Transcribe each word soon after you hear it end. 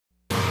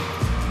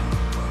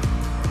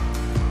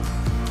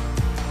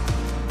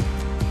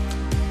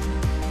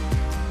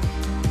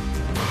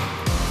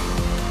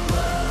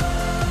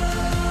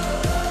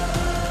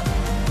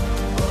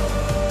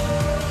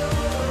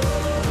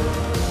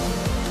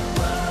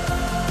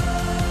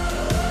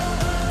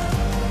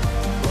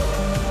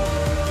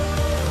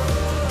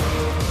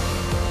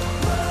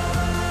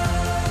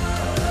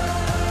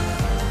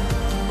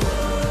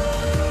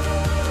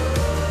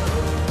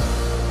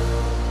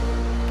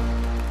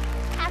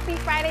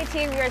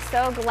Hey team, we are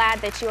so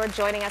glad that you are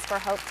joining us for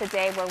Hope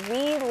Today, where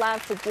we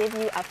love to give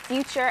you a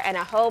future and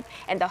a hope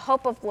and the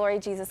hope of glory,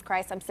 Jesus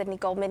Christ. I'm Sydney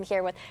Goldman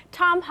here with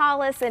Tom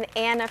Hollis and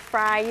Anna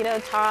Fry. You know,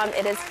 Tom,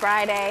 it is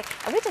Friday,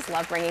 and we just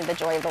love bringing the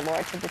joy of the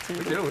Lord to the TV.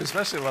 We do. We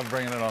especially love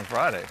bringing it on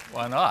Friday.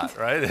 Why not,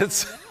 right?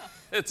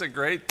 It's a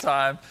great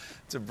time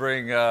to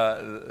bring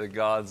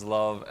God's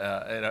love.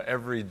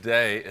 Every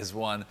day is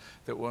one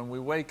that when we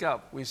wake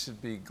up, we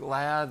should be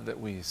glad that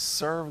we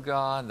serve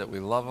God, that we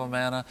love Him,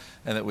 Anna,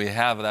 and that we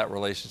have that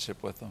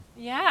relationship with Him.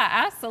 Yeah,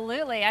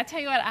 absolutely. I tell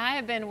you what, I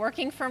have been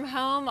working from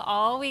home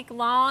all week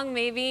long.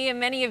 Maybe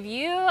many of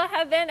you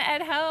have been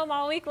at home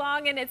all week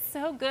long, and it's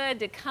so good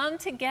to come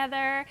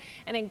together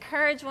and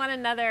encourage one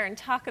another and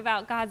talk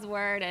about God's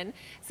Word. And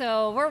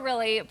so we're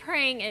really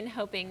praying and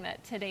hoping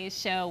that today's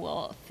show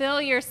will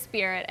fill your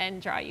spirit and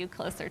draw you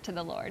closer to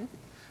the Lord.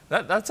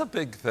 That's a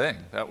big thing,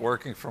 that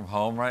working from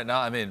home right now.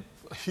 I mean,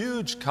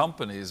 huge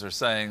companies are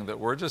saying that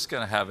we're just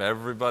going to have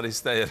everybody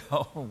stay at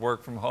home and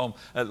work from home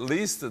at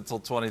least until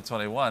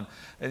 2021.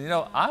 And you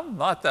know, I'm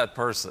not that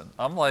person.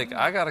 I'm like,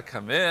 I got to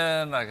come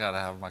in, I got to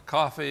have my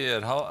coffee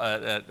at home,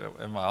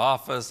 in my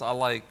office. I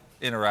like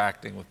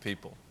interacting with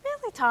people.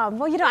 Really, Tom?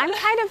 Well, you know, I'm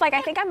kind of like,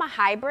 I think I'm a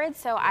hybrid,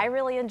 so I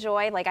really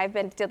enjoy, like, I've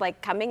been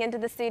coming into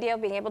the studio,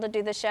 being able to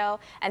do the show,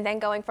 and then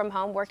going from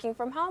home, working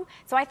from home.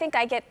 So I think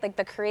I get like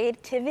the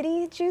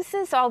creativity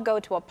juices, so I'll go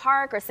to a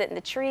park or sit in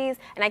the trees,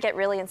 and I get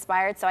really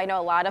inspired. So I know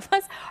a lot of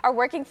us are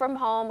working from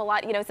home a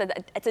lot, you know, so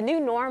it's a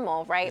new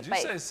normal, right? Did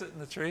you say sit in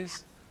the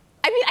trees?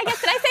 I mean, I guess,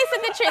 did I say sit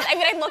in the trees? I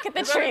mean, I look at the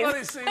Does trees.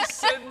 everybody see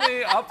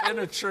Sydney up in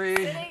a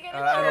tree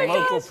at a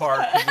local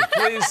park? Could you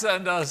please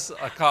send us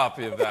a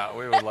copy of that?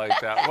 We would like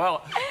that.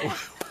 Well,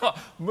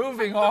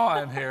 moving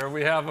on here,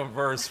 we have a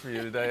verse for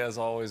you today. As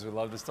always, we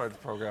love to start the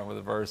program with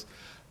a verse.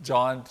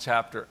 John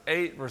chapter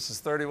 8,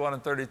 verses 31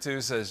 and 32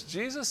 says,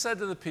 Jesus said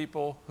to the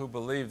people who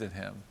believed in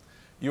Him,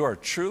 "You are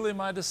truly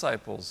my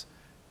disciples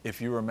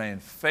if you remain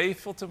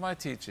faithful to my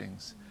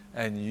teachings,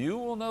 and you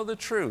will know the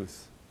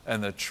truth,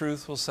 and the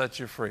truth will set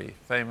you free."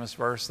 Famous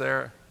verse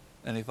there.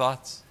 Any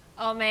thoughts?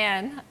 Oh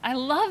man, I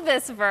love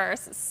this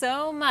verse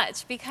so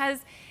much because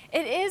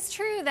it is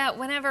true that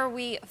whenever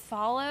we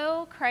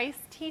follow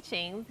Christ's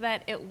teachings,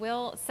 that it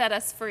will set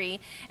us free.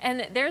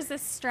 And there's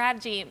this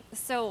strategy.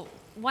 So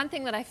one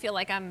thing that I feel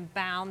like I'm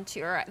bound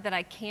to, or that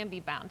I can be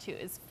bound to,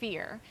 is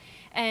fear.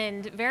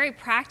 And very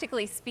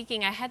practically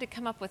speaking, I had to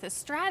come up with a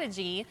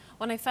strategy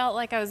when I felt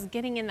like I was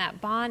getting in that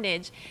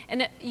bondage.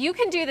 And you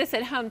can do this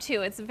at home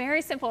too. It's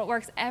very simple. It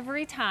works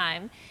every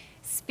time.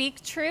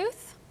 Speak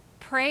truth,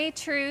 pray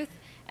truth,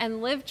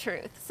 and live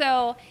truth.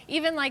 So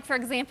even like, for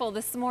example,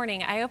 this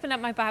morning, I opened up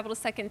my Bible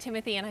to 2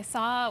 Timothy and I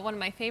saw one of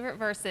my favorite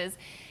verses,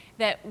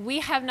 that we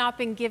have not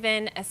been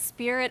given a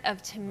spirit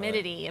of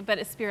timidity, but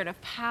a spirit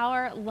of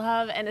power,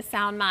 love, and a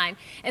sound mind.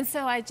 And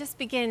so I just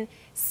begin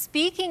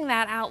speaking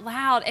that out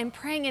loud and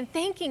praying and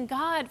thanking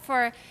God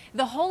for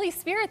the Holy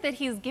Spirit that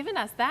He's given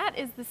us. That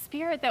is the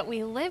spirit that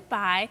we live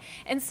by,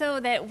 and so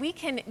that we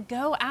can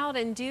go out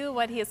and do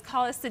what He has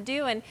called us to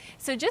do. And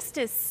so just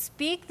to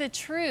speak the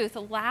truth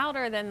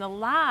louder than the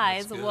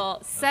lies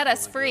will set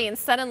us free, and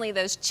suddenly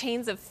those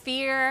chains of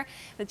fear,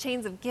 the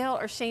chains of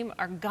guilt or shame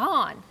are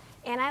gone.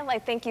 And I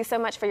thank you so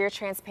much for your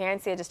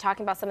transparency and just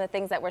talking about some of the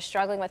things that we're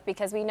struggling with,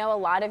 because we know a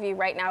lot of you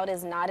right now, it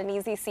is not an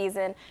easy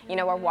season. You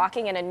know, we're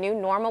walking in a new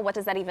normal. What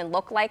does that even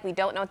look like? We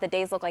don't know what the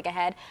days look like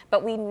ahead,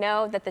 but we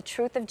know that the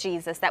truth of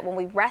Jesus, that when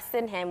we rest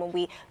in Him, when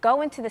we go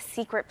into the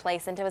secret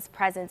place, into His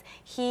presence,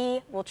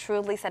 He will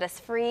truly set us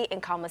free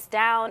and calm us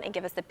down and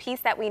give us the peace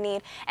that we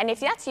need. And if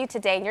that's you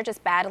today and you're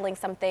just battling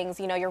some things,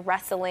 you know, you're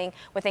wrestling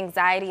with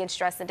anxiety and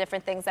stress and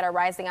different things that are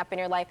rising up in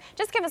your life,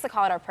 just give us a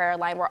call at our prayer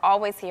line. We're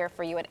always here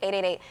for you at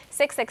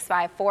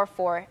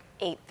 888-665-4483.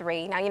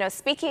 Now, you know,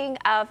 speaking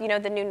of, you know,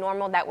 the new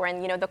normal that we're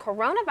in, you know, the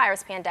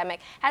coronavirus pandemic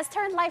has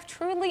turned life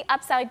truly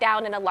upside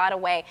down in a lot of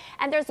ways.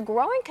 And there's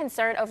growing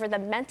concern over the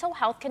mental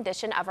health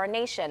condition of our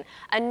nation.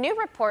 A new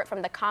report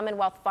from the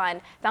Commonwealth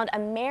Fund found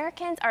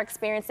Americans are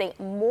experiencing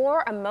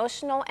more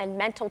emotional and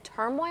mental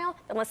turmoil,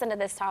 and listen to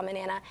this, Tom and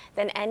Anna,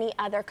 than any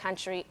other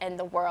country in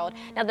the world.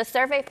 Now, the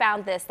survey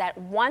found this, that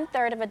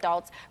 1/3 of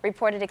adults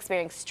reported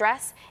experiencing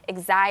stress,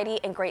 anxiety,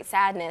 and great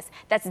sadness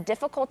that's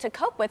difficult to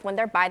cope with when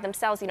they're by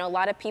themselves. You know, a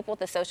lot of people with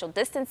the social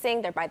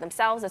distancing, they're by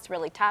themselves, it's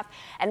really tough.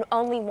 And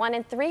only 1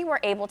 in 3 were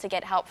able to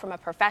get help from a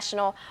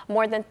professional.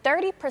 More than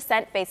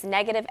 30% face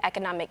negative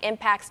economic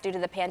impacts due to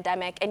the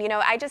pandemic. And, you know,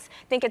 I just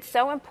think it's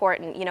so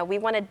important. You know, we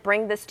want to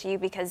bring this to you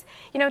because,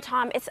 you know,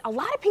 Tom, it's a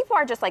lot of people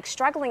are just like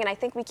struggling, and I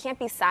think we can't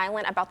be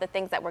silent about the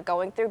things that we're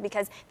going through,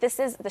 because this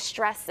is the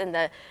stress and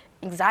the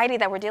anxiety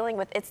that we're dealing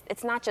with.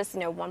 It's not just, you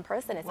know, one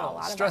person, it's a lot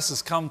of us. Stress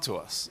has come to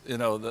us. You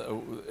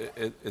know,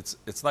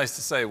 it's nice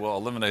to say, well,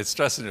 eliminate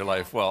stress in your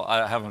life. Well,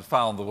 I haven't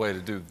found the way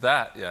to do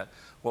that yet.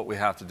 What we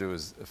have to do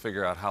is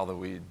figure out how that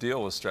we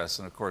deal with stress,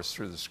 and of course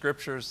through the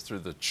scriptures, through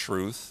the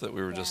truth that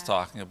we were just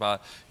talking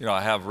about. You know,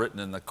 I have written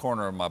in the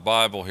corner of my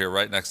Bible here,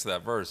 right next to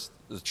that verse,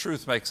 the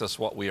truth makes us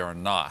what we are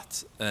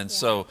not. And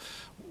so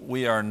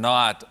we are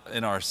not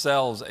in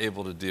ourselves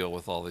able to deal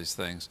with all these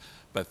things.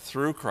 but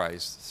through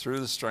Christ, through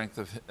the strength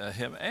of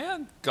Him,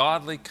 and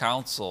godly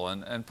counsel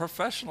and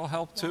professional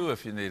help too,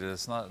 if you need it.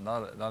 It's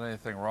not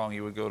anything wrong.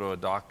 You would go to a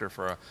doctor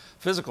for a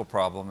physical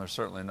problem. There's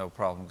certainly no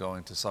problem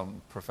going to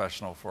some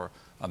professional for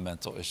a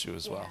mental issue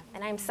as well.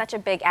 And I'm such a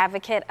big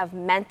advocate of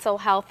mental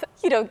health.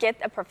 Get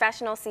a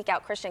professional, seek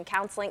out Christian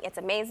counseling. It's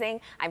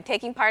amazing. I'm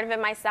taking part of it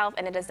myself,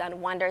 and it has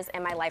done wonders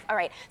in my life. All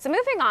right, so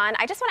moving on,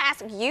 I just want to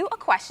ask you a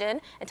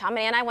question, and Tom and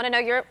Ann, I want to know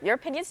your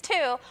opinions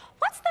too.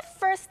 What's the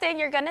first thing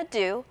you're going to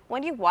do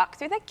when you walk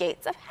through the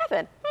gates of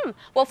heaven?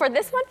 Well, for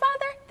this one,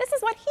 Father, this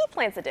is what he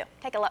plans to do.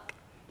 Take a look.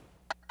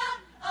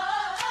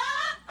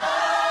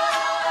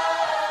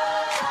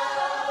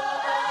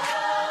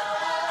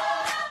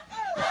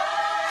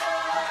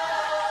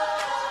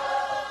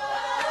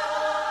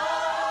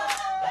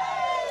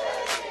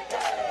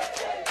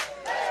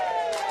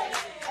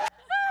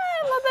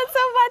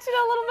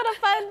 A little bit of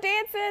fun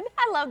dancing.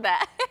 I love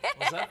that.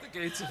 Was that the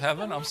gates of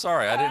heaven? I'm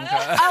sorry, I didn't.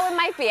 Oh, it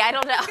might be. I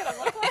don't know.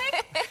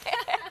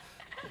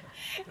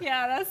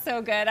 Yeah, that's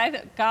so good.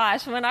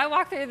 Gosh, when I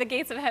walk through the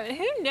gates of heaven,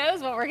 who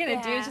knows what we're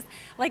going to do? Just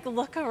like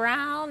look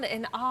around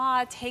in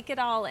awe, take it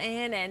all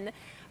in, and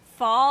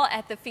fall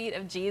at the feet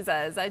of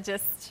Jesus.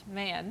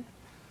 Man.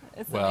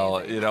 Well,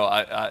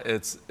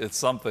 amazing. It's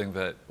something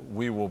that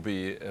we will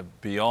be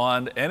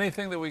beyond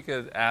anything that we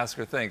could ask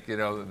or think.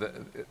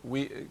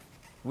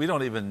 We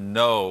don't even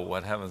know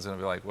what heaven's going to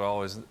be like.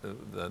 Well,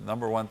 the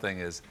number one thing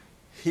is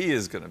He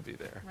is going to be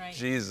there. Right.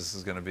 Jesus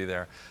is going to be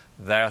there.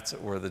 That's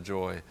where the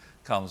joy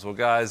comes. Well,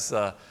 guys,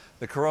 the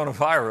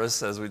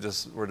coronavirus, as we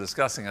just were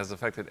discussing, has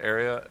affected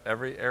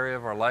every area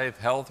of our life: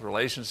 health,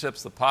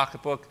 relationships, the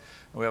pocketbook.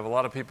 And we have a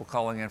lot of people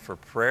calling in for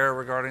prayer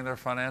regarding their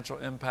financial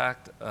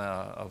impact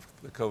of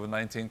the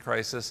COVID-19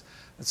 crisis.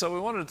 And so we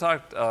wanted to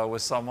talk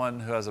with someone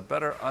who has a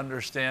better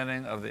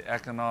understanding of the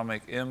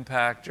economic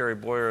impact. Jerry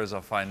Bowyer is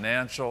a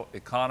financial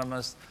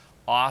economist,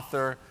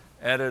 author,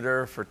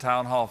 editor for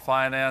Town Hall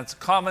Finance,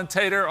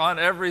 commentator on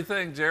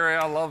everything. Jerry,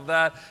 I love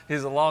that.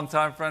 He's a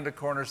longtime friend of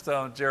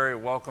Cornerstone. Jerry,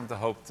 welcome to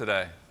Hope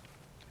Today.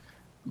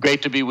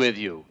 Great to be with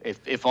you,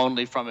 if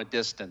only from a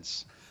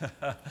distance.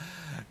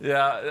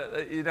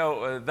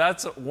 Yeah,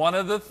 that's one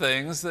of the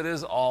things that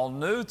is all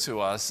new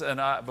to us.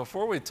 And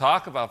before we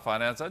talk about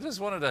finance, I just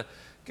wanted to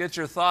get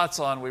your thoughts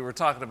on, we were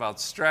talking about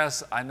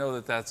stress. I know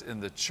that that's in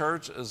the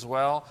church as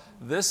well.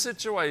 This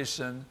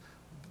situation,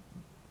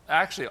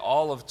 actually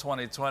all of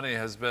 2020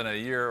 has been a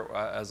year,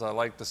 as I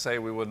like to say,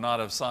 we would not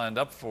have signed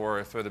up for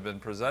if it had been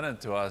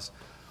presented to us.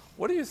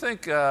 What do you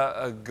think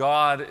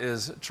God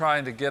is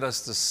trying to get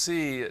us to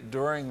see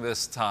during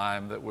this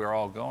time that we're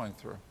all going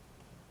through?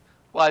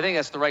 Well, I think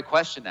that's the right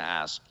question to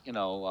ask.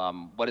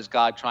 What is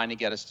God trying to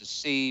get us to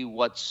see?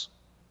 What's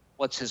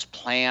His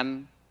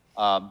plan?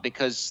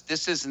 Because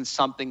this isn't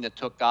something that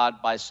took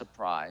God by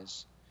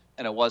surprise,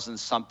 and it wasn't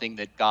something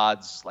that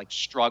God's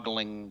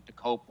struggling to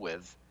cope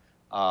with,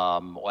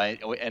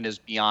 and is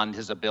beyond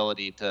His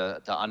ability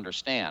to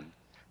understand.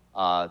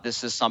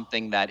 This is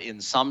something that, in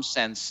some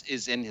sense,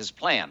 is in His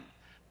plan.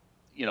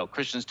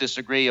 Christians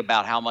disagree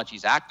about how much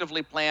He's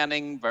actively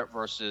planning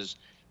versus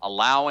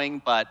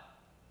allowing, but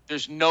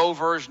there's no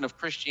version of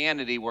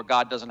Christianity where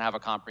God doesn't have a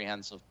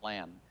comprehensive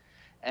plan.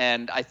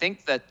 And I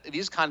think that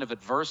these kind of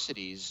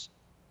adversities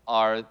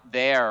are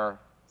there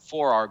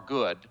for our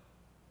good.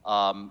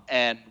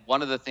 And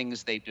one of the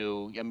things they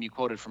do, you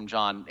quoted from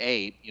John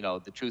 8,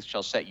 the truth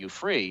shall set you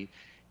free,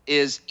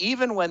 is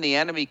even when the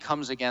enemy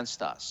comes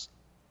against us,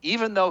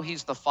 even though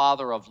he's the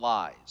father of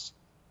lies,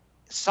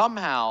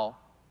 somehow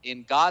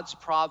in God's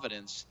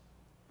providence,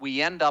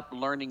 we end up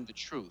learning the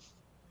truth.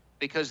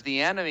 Because the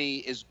enemy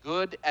is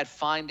good at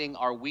finding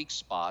our weak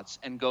spots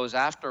and goes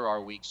after our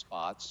weak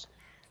spots,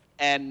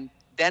 and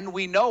then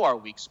we know our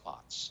weak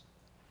spots.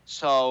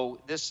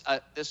 So this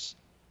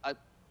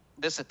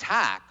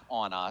attack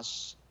on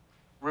us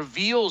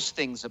reveals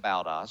things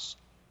about us,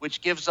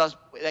 which gives us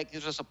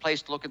a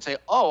place to look and say,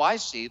 oh, I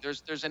see.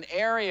 There's an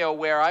area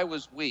where I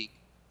was weak,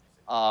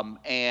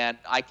 and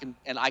I can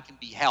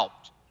be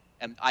helped,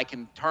 and I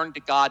can turn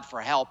to God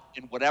for help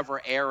in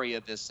whatever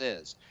area this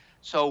is.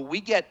 So we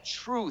get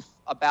truth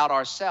about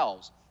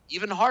ourselves,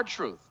 even hard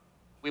truth.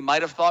 We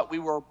might have thought we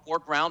were more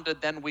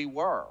grounded than we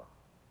were,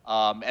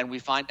 and we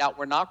find out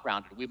we're not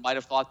grounded. We might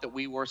have thought that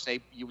we were, say,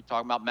 you were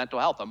talking about mental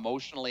health,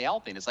 emotionally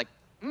healthy. And it's like,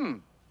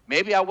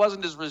 maybe I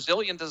wasn't as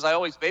resilient as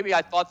maybe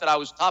I thought that I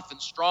was tough and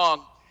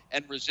strong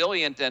and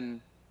resilient,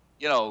 and,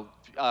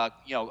 a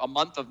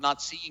month of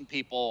not seeing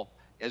people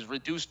has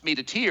reduced me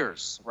to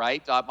tears,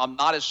 right? I'm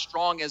not as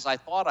strong as I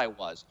thought I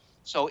was.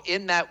 So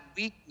in that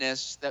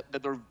weakness,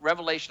 the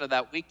revelation of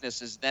that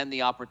weakness is then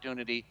the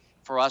opportunity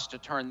for us to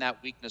turn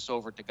that weakness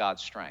over to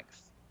God's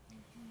strength.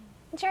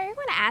 Jerry, I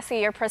want to ask you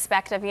your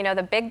perspective.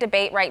 The big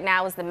debate right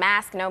now is the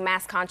mask, no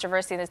mask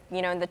controversy,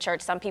 in the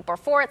church. Some people are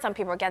for it, some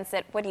people are against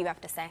it. What do you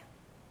have to say?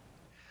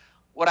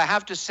 What I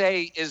have to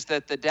say is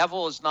that the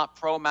devil is not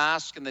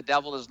pro-mask and the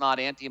devil is not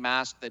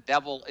anti-mask. The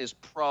devil is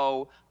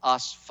pro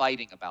us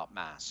fighting about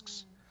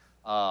masks.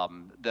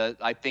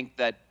 I think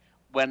that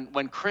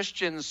When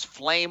Christians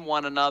flame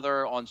one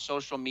another on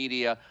social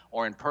media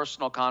or in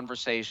personal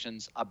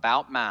conversations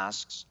about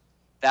masks,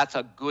 that's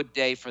a good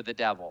day for the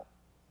devil.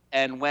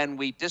 And when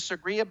we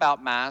disagree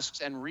about masks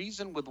and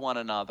reason with one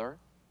another,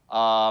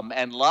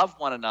 and love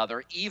one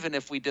another, even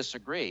if we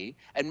disagree,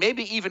 and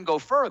maybe even go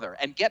further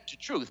and get to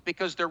truth,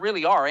 because there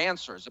really are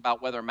answers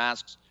about whether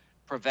masks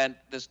prevent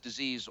this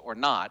disease or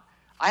not.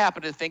 I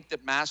happen to think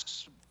that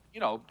masks,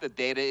 the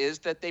data is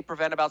that they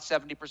prevent about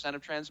 70%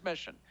 of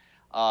transmission.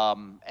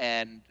 Some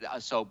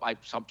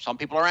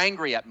people are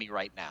angry at me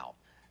right now.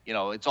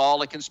 It's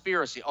all a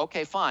conspiracy.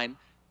 Okay, fine.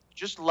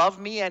 Just love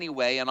me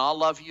anyway, and I'll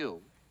love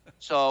you.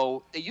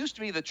 So it used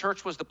to be the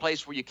church was the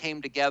place where you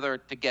came together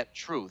to get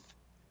truth.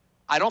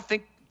 I don't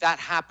think that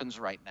happens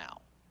right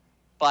now.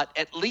 But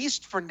at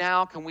least for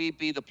now, can we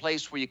be the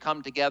place where you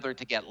come together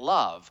to get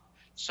love,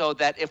 so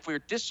that if we're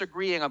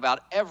disagreeing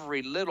about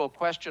every little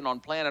question on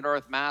planet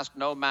Earth, mask,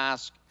 no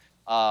mask,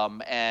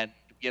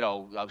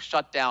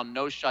 shut down,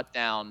 no shut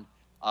down,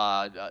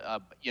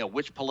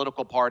 which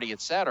political party,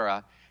 et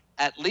cetera,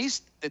 at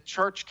least the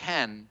church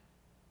can.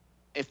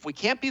 If we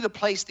can't be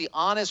the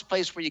honest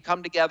place where you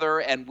come together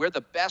and we're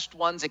the best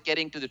ones at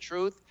getting to the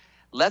truth,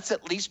 let's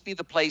at least be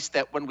the place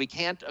that when we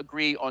can't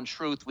agree on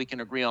truth, we can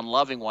agree on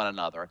loving one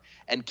another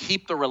and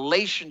keep the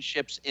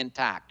relationships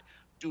intact.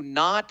 Do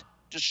not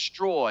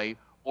destroy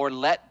or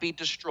let be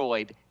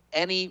destroyed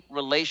any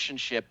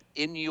relationship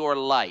in your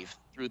life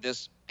through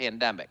this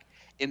pandemic.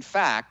 In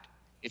fact,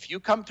 if you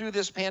come through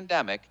this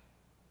pandemic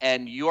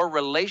and your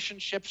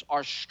relationships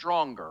are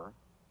stronger,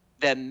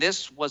 then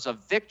this was a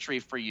victory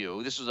for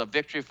you. This was a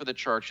victory for the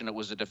church, and it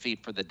was a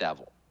defeat for the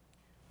devil.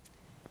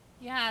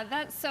 Yeah,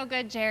 that's so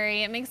good,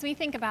 Jerry. It makes me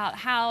think about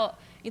how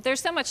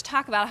there's so much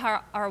talk about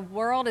how our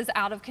world is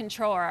out of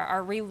control,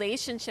 our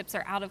relationships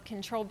are out of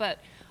control, but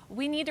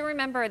we need to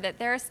remember that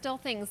there are still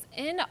things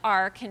in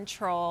our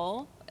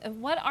control.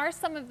 What are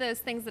some of those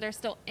things that are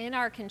still in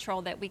our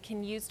control that we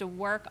can use to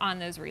work on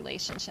those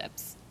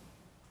relationships?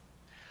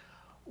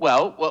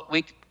 Well,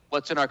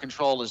 what's in our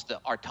control is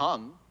our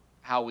tongue,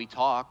 how we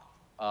talk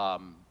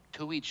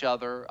to each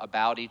other,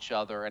 about each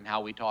other, and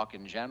how we talk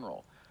in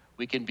general.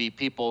 We can be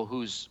people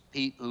who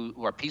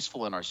are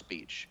peaceful in our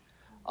speech,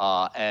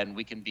 and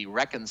we can be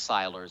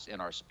reconcilers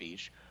in our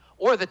speech,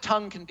 or the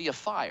tongue can be a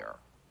fire.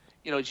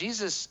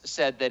 Jesus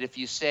said that if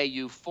you say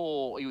you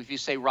fool, if you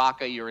say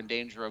raka, you're in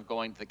danger of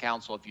going to the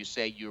council. If you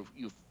say you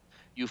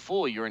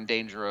fool, you're in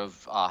danger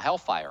of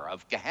hellfire,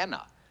 of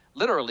Gehenna,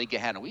 literally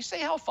Gehenna. We say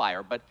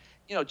hellfire, but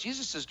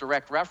Jesus's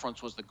direct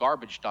reference was the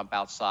garbage dump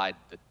outside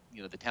the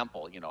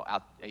temple,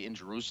 out in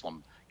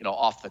Jerusalem,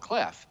 off the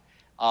cliff.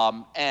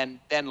 And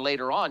then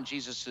later on,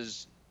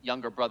 Jesus's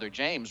younger brother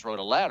James wrote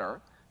a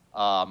letter,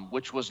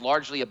 which was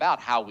largely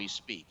about how we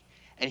speak.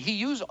 And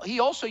he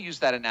also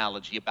used that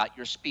analogy about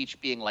your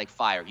speech being like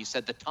fire. He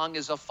said the tongue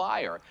is a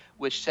fire,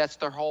 which sets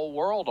the whole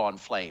world on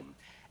flame.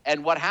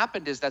 And what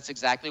happened is that's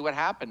exactly what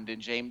happened in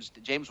James.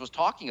 James was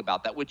talking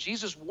about that. What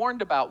Jesus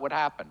warned about would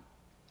happen,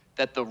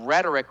 that the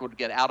rhetoric would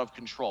get out of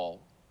control,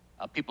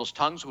 people's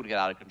tongues would get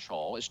out of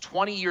control, is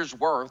 20 years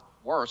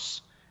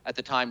worse at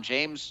the time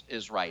James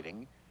is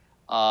writing.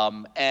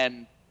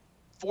 And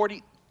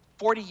 40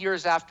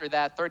 years after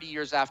that, 30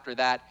 years after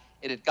that,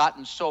 it had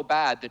gotten so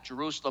bad that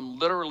Jerusalem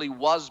literally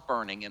was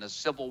burning in a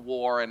civil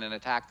war and an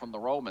attack from the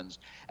Romans.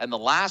 And the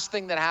last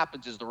thing that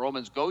happens is the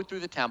Romans go through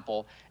the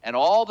temple, and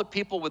all the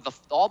people with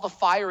all the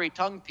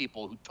fiery-tongued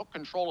people who took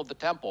control of the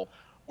temple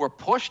were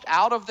pushed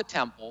out of the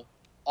temple,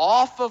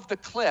 off of the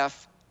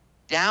cliff,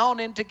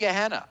 down into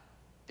Gehenna,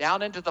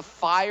 down into the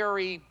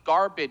fiery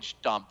garbage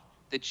dump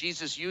that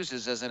Jesus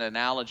uses as an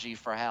analogy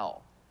for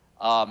hell.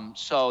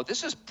 So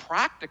this is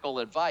practical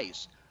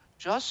advice.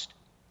 Just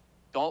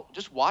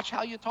watch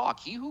how you talk.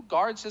 He who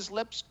guards his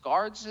lips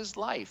guards his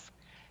life.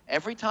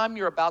 Every time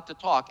you're about to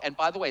talk, and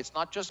by the way, it's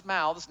not just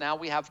mouths. Now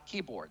we have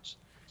keyboards.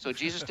 So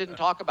Jesus didn't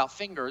talk about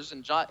fingers,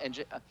 and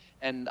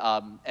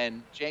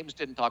James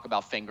didn't talk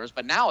about fingers,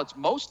 but now it's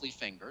mostly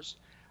fingers.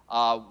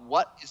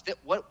 What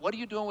are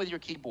you doing with your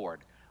keyboard?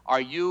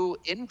 Are you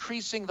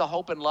increasing the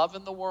hope and love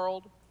in the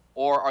world,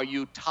 or are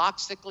you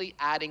toxically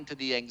adding to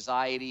the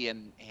anxiety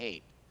and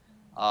hate?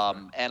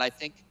 And I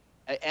think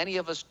any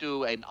of us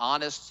do an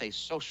honest, say,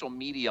 social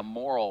media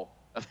moral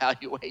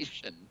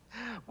evaluation,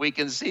 we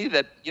can see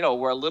that,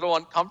 we're a little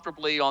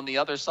uncomfortably on the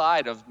other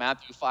side of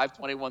Matthew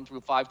 5:21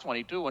 through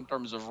 5:22 in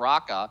terms of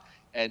raka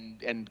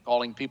and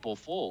calling people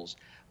fools.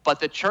 But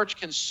the church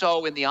can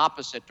sow in the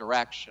opposite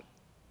direction.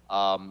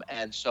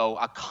 And so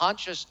a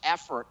conscious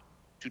effort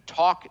to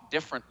talk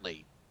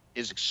differently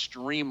is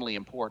extremely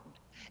important.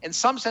 In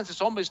some sense,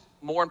 it's almost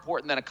more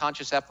important than a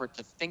conscious effort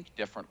to think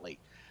differently,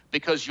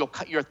 because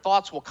your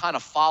thoughts will kind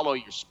of follow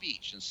your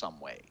speech in some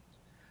way.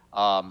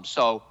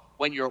 So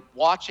when you're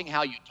watching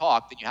how you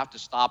talk, then you have to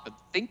stop and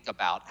think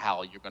about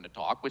how you're going to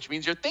talk, which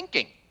means you're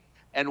thinking.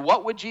 And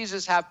what would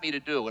Jesus have me to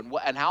do?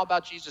 And how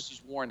about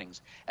Jesus'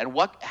 warnings? And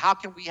how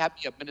can we have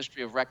a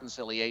ministry of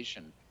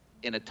reconciliation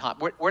in a time?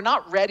 We're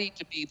not ready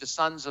to be the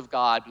sons of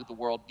God who the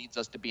world needs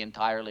us to be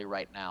entirely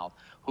right now,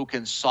 who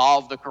can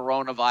solve the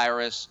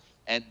coronavirus,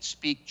 and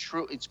speak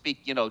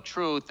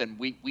truth, and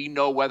we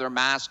know whether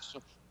masks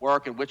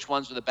work and which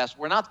ones are the best.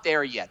 We're not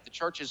there yet. The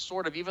church is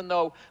sort of, even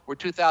though we're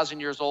 2,000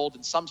 years old,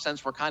 in some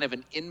sense, we're kind of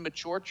an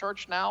immature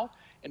church now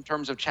in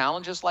terms of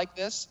challenges like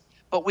this,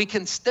 but we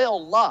can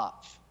still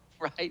love,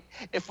 right?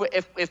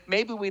 If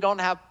maybe we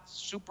don't have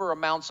super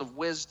amounts of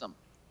wisdom,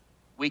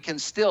 we can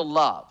still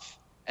love.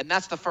 And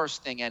that's the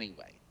first thing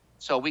anyway.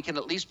 So we can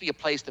at least be a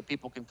place that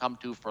people can come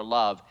to for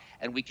love,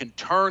 and we can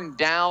turn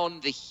down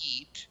the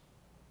heat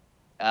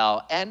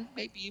and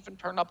maybe even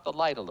turn up the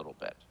light a little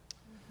bit.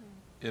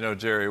 You know,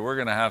 Jerry, we're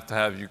going to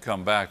have you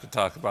come back to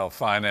talk about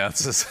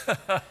finances.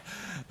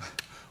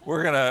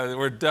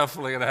 We're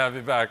definitely going to have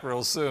you back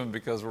real soon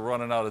because we're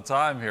running out of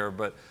time here.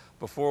 But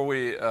before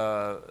we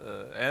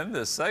end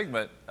this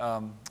segment,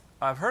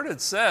 I've heard it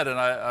said, and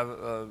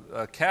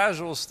a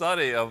casual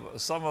study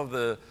of some of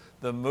the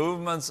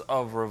movements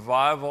of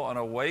revival and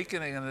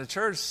awakening in the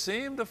church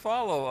seemed to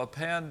follow a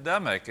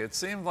pandemic. It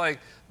seemed like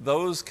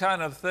those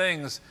kind of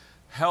things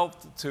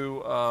helped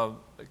to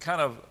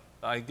kind of,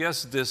 I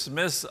guess,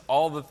 dismiss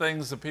all the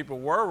things that people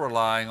were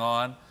relying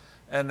on,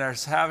 and they're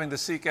having to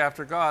seek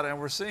after God. And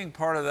we're seeing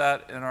part of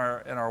that in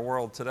our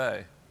world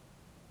today.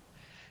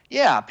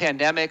 Yeah,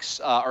 pandemics,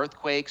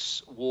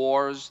 earthquakes,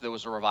 wars. There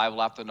was a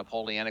revival after the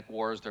Napoleonic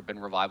Wars. There have been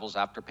revivals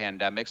after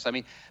pandemics. I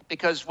mean,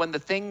 because when the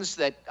things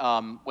that,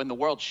 when the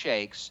world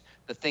shakes,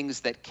 the things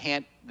that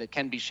can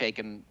be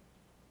shaken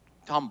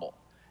tumble,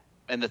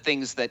 and the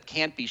things that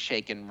can't be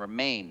shaken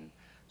remain.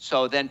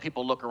 So then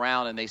people look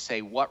around and they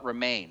say, what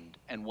remained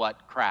and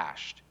what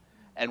crashed?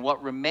 And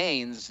what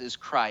remains is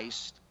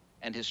Christ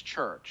and his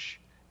church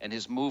and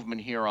his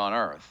movement here on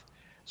earth.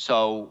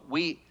 So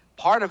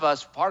part of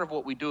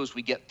what we do is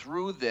we get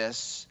through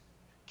this,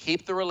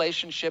 keep the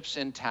relationships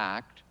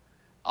intact,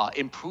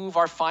 improve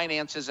our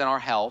finances and our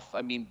health.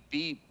 I mean,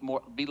 be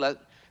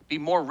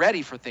more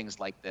ready for things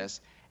like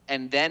this,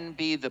 and then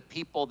be the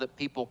people that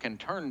people can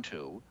turn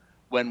to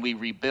when we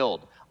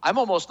rebuild. I'm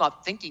almost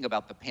not thinking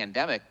about the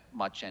pandemic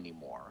much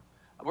anymore.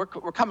 We're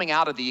coming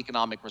out of the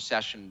economic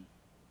recession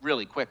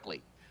really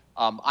quickly.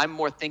 I'm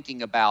more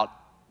thinking about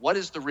what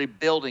is the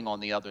rebuilding on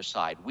the other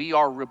side. We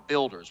are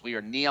rebuilders. We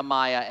are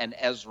Nehemiah and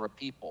Ezra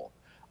people.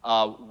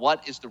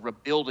 What is the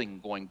rebuilding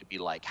going to be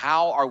like?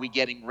 How are we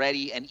getting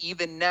ready and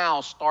even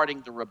now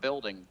starting the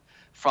rebuilding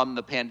from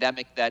the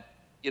pandemic that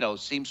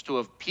seems to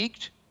have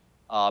peaked,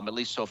 at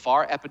least so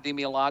far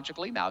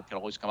epidemiologically. Now it can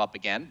always come up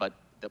again, but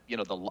the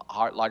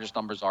largest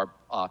numbers are,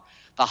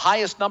 the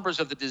highest numbers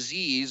of the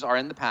disease are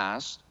in the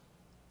past,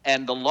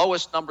 and the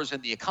lowest numbers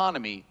in the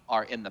economy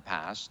are in the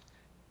past.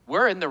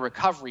 We're in the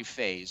recovery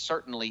phase,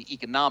 certainly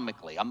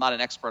economically. I'm not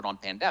an expert on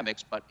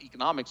pandemics, but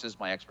economics is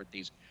my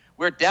expertise.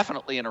 We're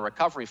definitely in a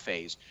recovery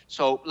phase.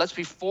 So let's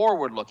be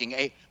forward-looking.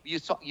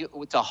 It's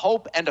a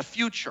hope and a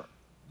future.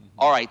 Mm-hmm.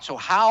 All right, so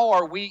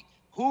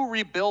who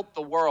rebuilt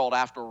the world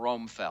after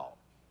Rome fell?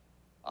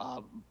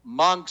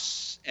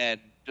 Monks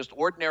and just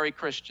ordinary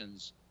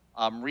Christians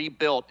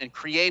rebuilt and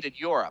created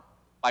Europe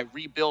by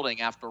rebuilding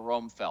after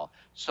Rome fell.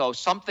 So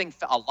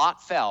a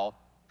lot fell.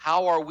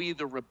 How are we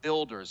the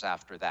rebuilders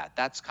after that?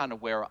 That's kind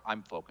of where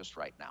I'm focused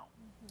right now.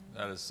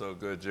 That is so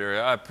good, Jerry.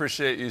 I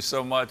appreciate you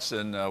so much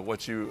and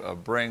what you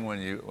bring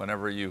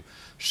whenever you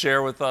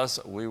share with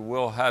us. We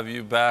will have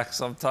you back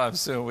sometime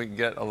soon. We can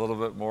get a little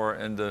bit more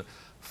into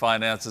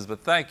finances,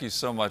 but thank you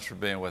so much for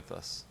being with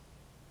us.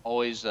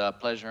 Always a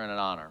pleasure and an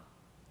honor.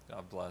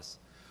 God bless.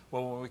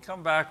 Well, when we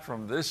come back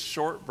from this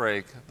short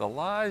break, the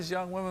lies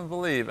young women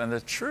believe and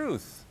the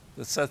truth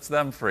that sets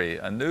them free,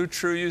 a new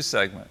True You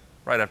segment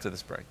right after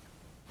this break.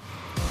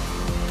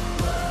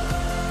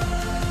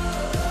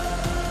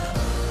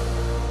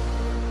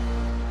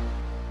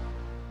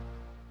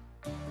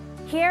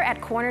 Here at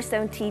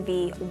Cornerstone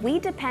TV, we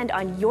depend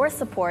on your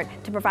support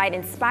to provide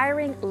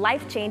inspiring,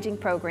 life-changing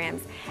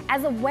programs.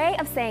 As a way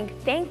of saying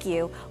thank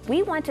you,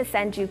 we want to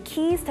send you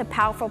Keys to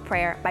Powerful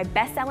Prayer by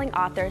best-selling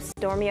author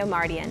Stormy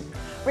O'Mardian.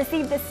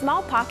 Receive this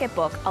small pocket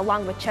book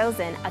along with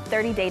Chosen, a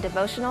 30-day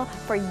devotional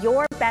for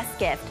your best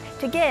gift.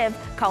 To give,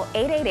 call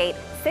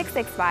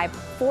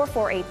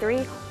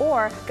 888-665-4483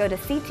 or go to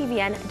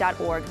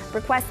ctvn.org.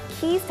 Request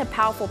Keys to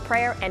Powerful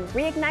Prayer and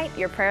reignite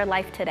your prayer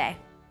life today.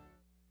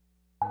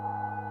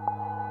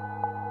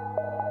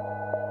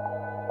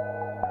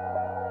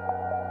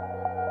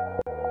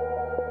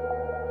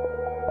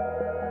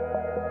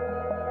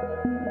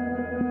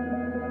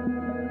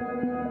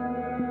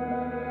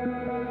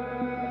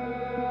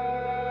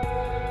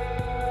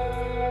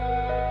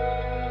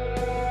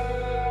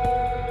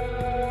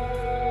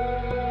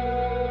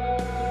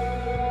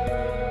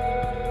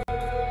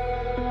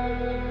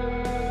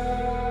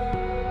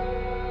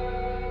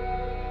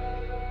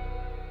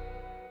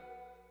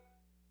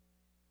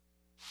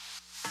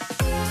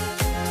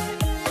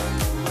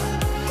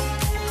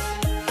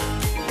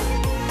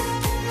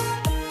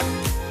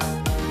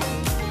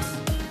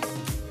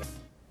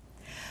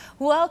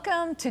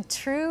 Welcome to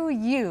True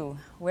You,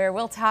 where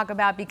we'll talk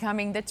about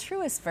becoming the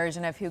truest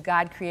version of who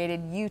God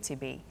created you to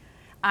be.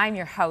 I'm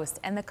your host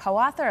and the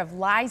co-author of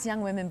Lies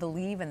Young Women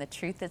Believe and the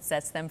Truth That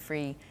Sets Them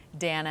Free,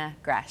 Dana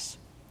Gresh.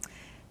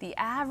 The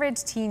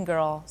average teen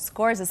girl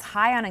scores as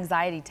high on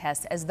anxiety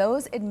tests as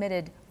those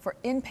admitted for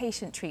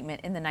inpatient treatment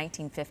in the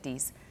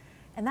 1950s.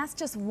 And that's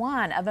just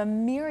one of a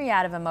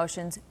myriad of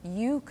emotions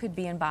you could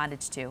be in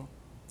bondage to.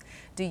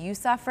 Do you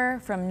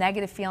suffer from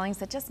negative feelings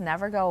that just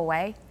never go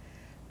away?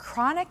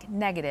 Chronic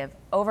negative,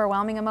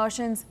 overwhelming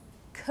emotions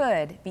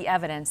could be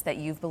evidence that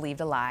you've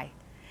believed a lie.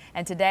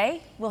 And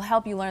today, we'll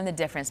help you learn the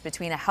difference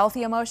between a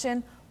healthy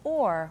emotion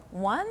or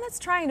one that's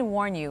trying to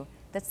warn you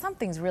that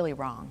something's really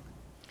wrong.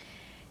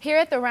 Here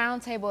at the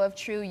Round Table of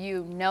True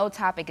You, no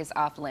topic is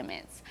off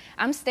limits.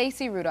 I'm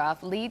Stacy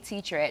Rudolph, lead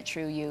teacher at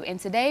True You, and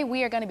today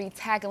we are going to be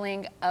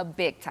tackling a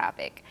big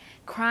topic,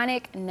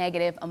 chronic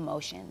negative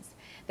emotions.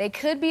 They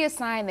could be a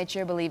sign that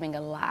you're believing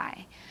a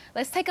lie.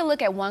 Let's take a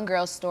look at one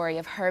girl's story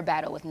of her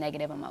battle with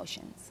negative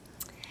emotions.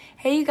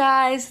 Hey you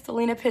guys, it's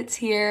Alina Pitts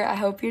here. I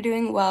hope you're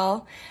doing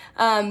well.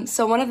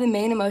 So one of the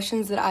main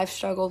emotions that I've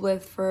struggled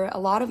with for a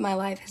lot of my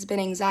life has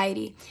been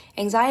anxiety.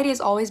 Anxiety has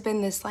always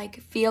been this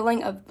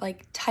feeling of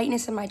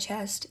tightness in my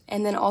chest,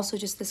 and then also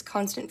just this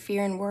constant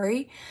fear and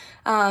worry.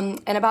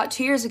 And about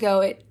 2 years ago,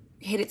 it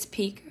hit its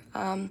peak.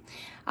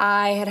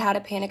 I had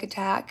a panic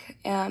attack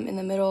in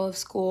the middle of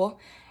school.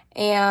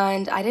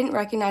 And I didn't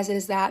recognize it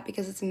as that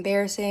because it's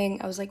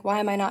embarrassing. I was like, why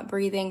am I not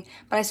breathing?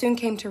 But I soon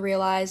came to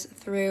realize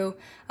through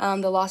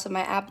the loss of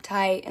my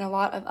appetite and a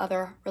lot of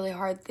other really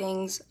hard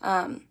things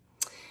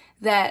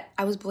that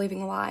I was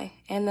believing a lie.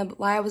 And the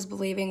lie I was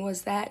believing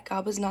was that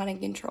God was not in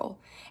control.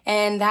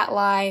 And that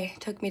lie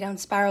took me down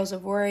spirals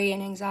of worry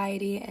and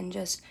anxiety and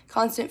just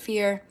constant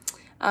fear.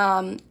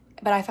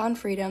 But I found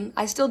freedom.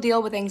 I still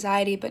deal with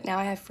anxiety, but now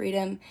I have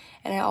freedom,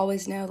 and I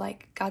always know,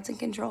 God's in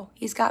control.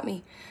 He's got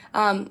me.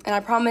 And I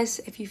promise,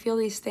 if you feel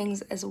these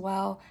things as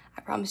well,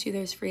 I promise you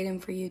there's freedom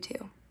for you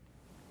too.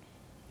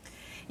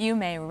 You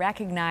may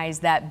recognize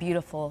that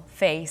beautiful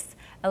face.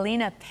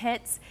 Alina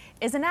Pitts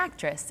is an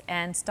actress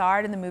and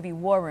starred in the movie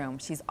War Room.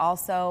 She's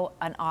also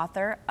an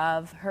author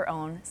of her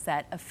own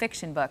set of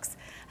fiction books.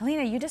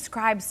 Alina, you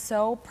described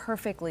so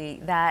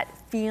perfectly that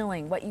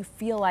feeling, what you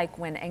feel like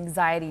when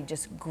anxiety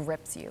just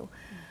grips you.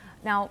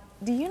 Now,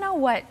 do you know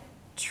what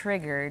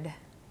triggered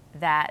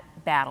that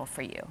battle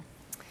for you?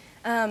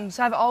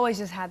 So I've always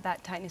just had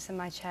that tightness in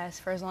my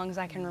chest for as long as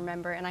I can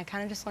remember, and I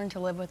kind of just learned to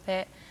live with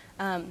it.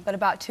 But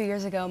about 2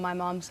 years ago, my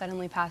mom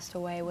suddenly passed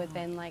away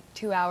within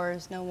 2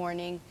 hours, no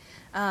warning.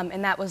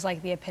 And that was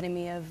the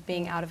epitome of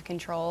being out of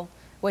control,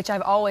 which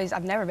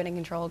I've never been in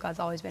control. God's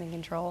always been in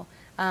control.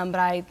 But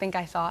I think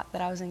I thought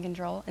that I was in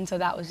control. And so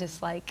that was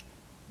just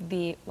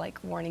the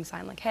warning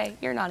sign, hey,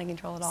 you're not in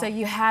control at all. So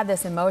you had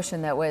this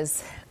emotion that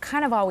was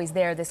kind of always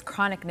there, this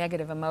chronic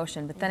negative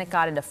emotion, but then it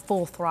got into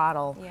full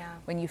throttle. Yeah.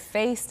 When you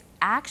faced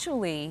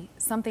actually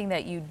something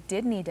that you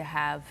did need to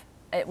have,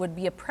 it would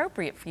be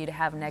appropriate for you to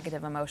have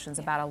negative emotions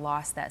about a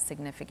loss that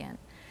significant.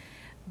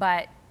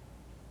 But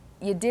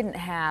you didn't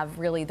have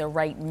really the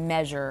right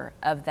measure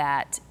of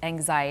that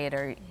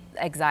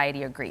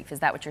anxiety or grief. Is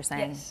that what you're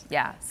saying? Yes.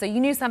 Yeah. So you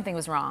knew something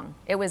was wrong.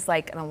 It was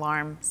like an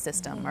alarm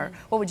system, or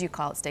what would you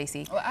call it,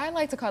 Stacy? Well, I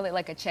like to call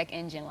it a check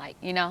engine light,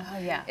 you know? Oh,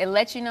 yeah. It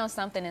lets you know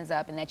something is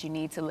up and that you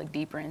need to look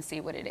deeper and see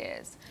what it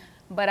is.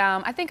 But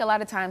I think a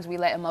lot of times we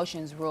let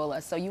emotions rule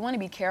us. So you want to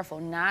be careful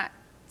not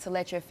to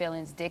let your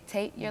feelings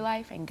dictate your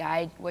life and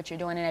guide what you're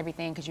doing and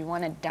everything, because you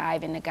want to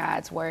dive into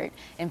God's word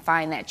and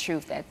find that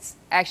truth that's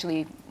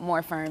actually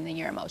more firm than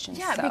your emotions.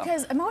 Yeah, so.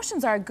 because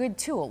emotions are a good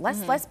tool.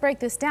 Let's break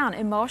this down.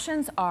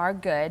 Emotions are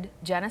good.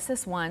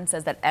 Genesis 1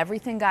 says that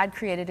everything God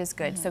created is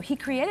good. So he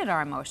created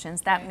our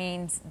emotions. That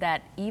means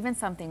that even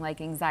something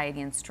like anxiety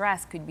and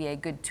stress could be a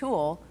good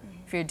tool.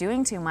 If you're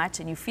doing too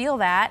much and you feel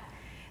that,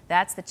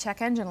 that's the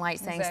check engine light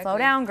saying, slow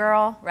down,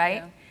 girl, right?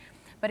 Yeah.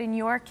 But in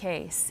your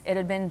case, it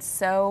had been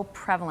so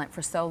prevalent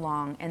for so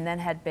long and then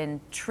had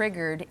been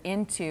triggered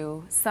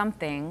into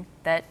something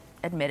that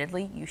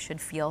admittedly you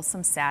should feel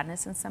some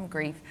sadness and some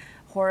grief.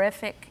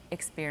 Horrific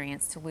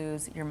experience to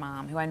lose your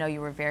mom, who I know you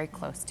were very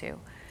close to.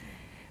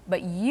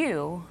 But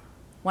you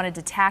wanted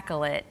to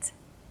tackle it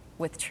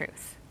with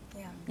truth.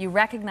 Yeah. You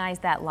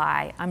recognized that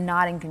lie, I'm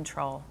not in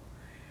control.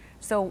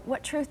 So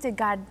what truth did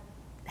God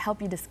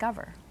help you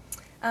discover?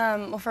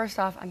 Well, first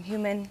off, I'm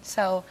human,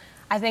 so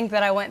I think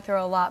that I went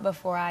through a lot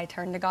before I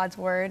turned to God's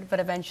word, but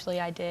eventually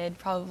I did,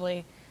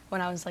 probably when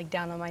I was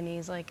down on my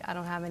knees, I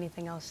don't have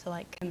anything else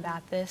to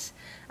combat this.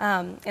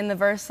 And the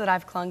verse that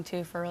I've clung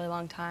to for a really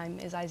long time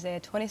is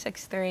Isaiah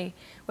 26:3,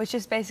 which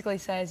just basically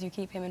says, you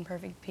keep him in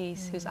perfect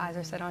peace, whose eyes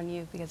are set on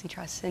you because he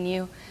trusts in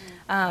you.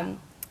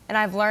 And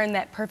I've learned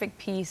that perfect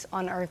peace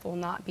on earth will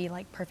not be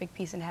perfect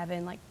peace in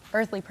heaven.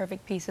 Earthly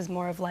perfect peace is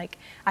more of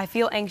I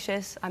feel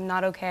anxious, I'm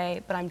not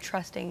okay, but I'm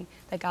trusting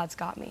that God's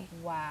got me.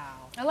 Wow.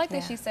 I like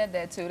that she said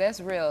that too. That's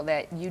real,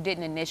 that you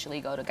didn't initially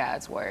go to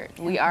God's word.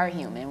 We are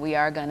human. We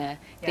are going to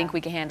think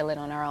we can handle it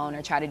on our own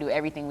or try to do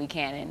everything we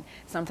can. And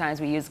sometimes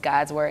we use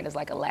God's word as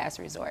a last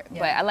resort.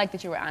 But I like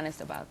that you were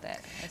honest about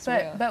that. That's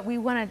real. But we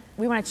want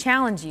to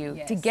challenge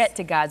you to get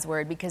to God's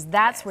word, because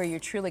that's where you're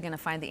truly going to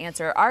find the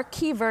answer. Our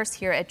key verse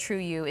here at True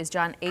You is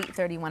John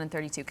 8:31 and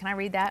 32. Can I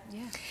read that?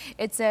 Yeah.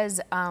 It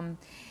says,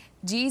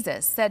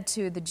 Jesus said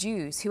to the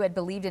Jews who had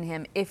believed in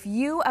him, "If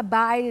you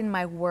abide in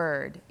my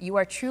word, you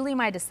are truly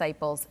my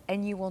disciples,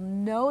 and you will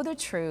know the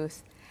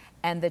truth,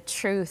 and the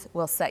truth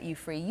will set you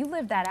free." You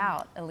lived that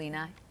out,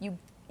 Alina.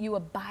 You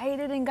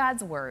abided in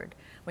God's word.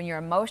 When your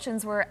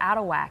emotions were out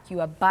of whack,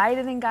 you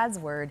abided in God's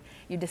word.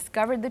 You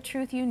discovered the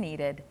truth you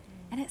needed,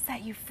 and it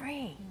set you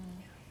free.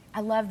 I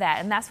love that,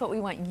 and that's what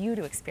we want you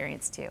to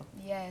experience too.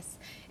 Yes.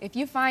 If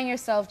you find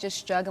yourself just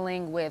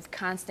struggling with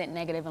constant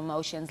negative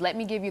emotions, let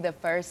me give you the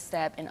first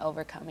step in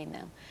overcoming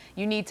them.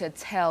 You need to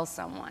tell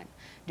someone.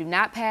 Do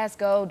not pass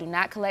go. Do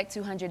not collect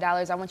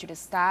 $200. I want you to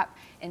stop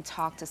and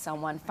talk to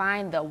someone.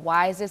 Find the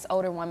wisest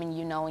older woman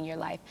you know in your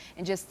life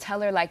and just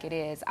tell her like it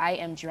is. I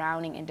am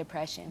drowning in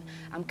depression.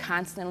 I'm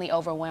constantly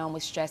overwhelmed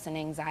with stress and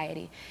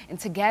anxiety. And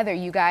together,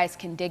 you guys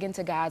can dig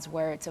into God's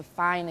word to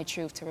find the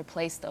truth, to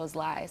replace those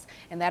lies.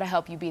 And that'll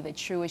help you be the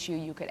truest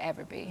you could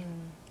ever be.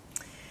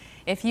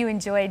 If you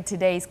enjoyed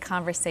today's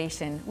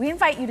conversation, we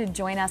invite you to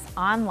join us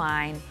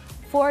online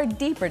for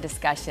deeper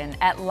discussion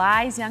at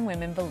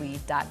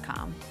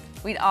liesyoungwomenbelieve.com.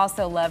 We'd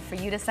also love for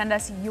you to send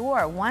us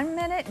your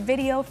 1-minute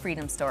video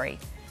freedom story.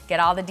 Get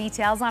all the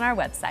details on our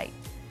website.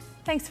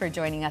 Thanks for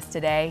joining us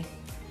today.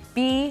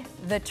 Be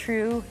the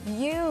true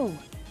you,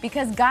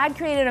 because God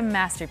created a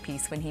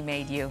masterpiece when he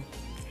made you.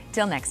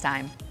 Till next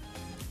time.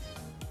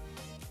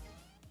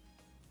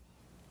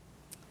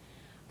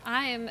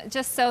 I am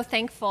just so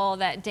thankful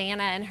that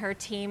Dana and her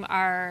team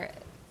are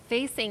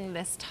facing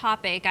this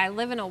topic. I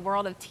live in a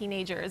world of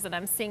teenagers, and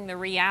I'm seeing the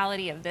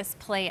reality of this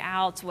play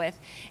out with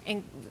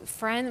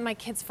my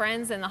kids'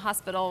 friends in the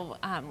hospital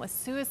with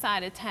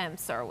suicide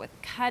attempts or with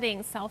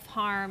cutting,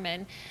 self-harm.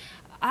 And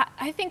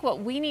I think what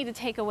we need to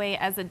take away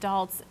as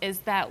adults is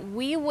that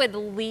we would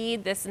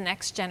lead this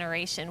next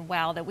generation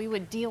well, that we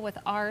would deal with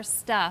our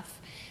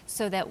stuff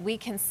so that we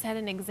can set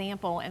an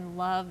example and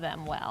love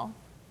them well.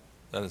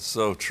 That is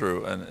so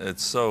true, and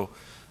it's so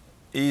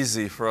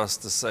easy for us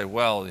to say,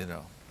 well, you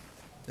know,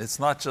 it's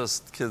not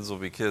just kids will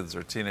be kids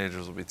or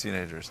teenagers will be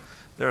teenagers.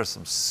 There are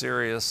some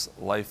serious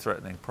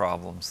life-threatening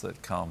problems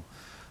that come.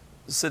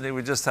 Sydney,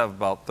 we just have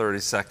about 30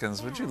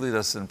 seconds. Would you lead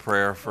us in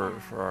prayer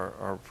for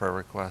our prayer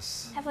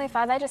requests? Heavenly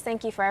Father, I just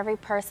thank you for every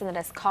person that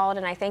is called,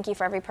 and I thank you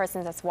for every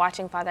person that's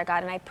watching, Father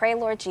God. And I pray,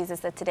 Lord Jesus,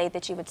 that today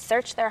that you would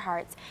search their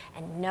hearts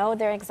and know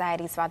their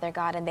anxieties, Father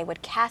God, and they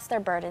would cast their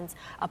burdens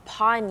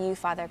upon you,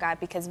 Father God,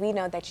 because we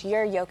know that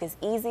your yoke is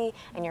easy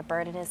and your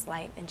burden is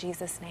light. In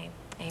Jesus' name,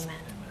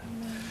 amen.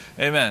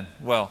 Amen.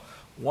 Well,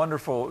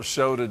 wonderful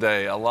show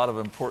today. A lot of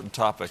important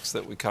topics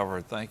that we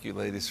covered. Thank you,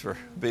 ladies, for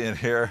being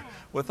here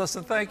with us,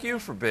 and thank you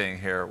for being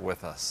here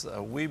with us.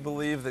 We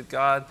believe that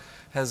God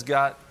has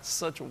got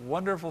such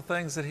wonderful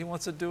things that he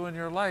wants to do in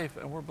your life,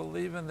 and we're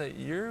believing that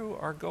you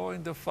are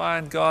going to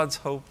find God's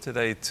hope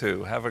today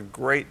too. Have a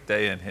great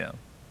day in him.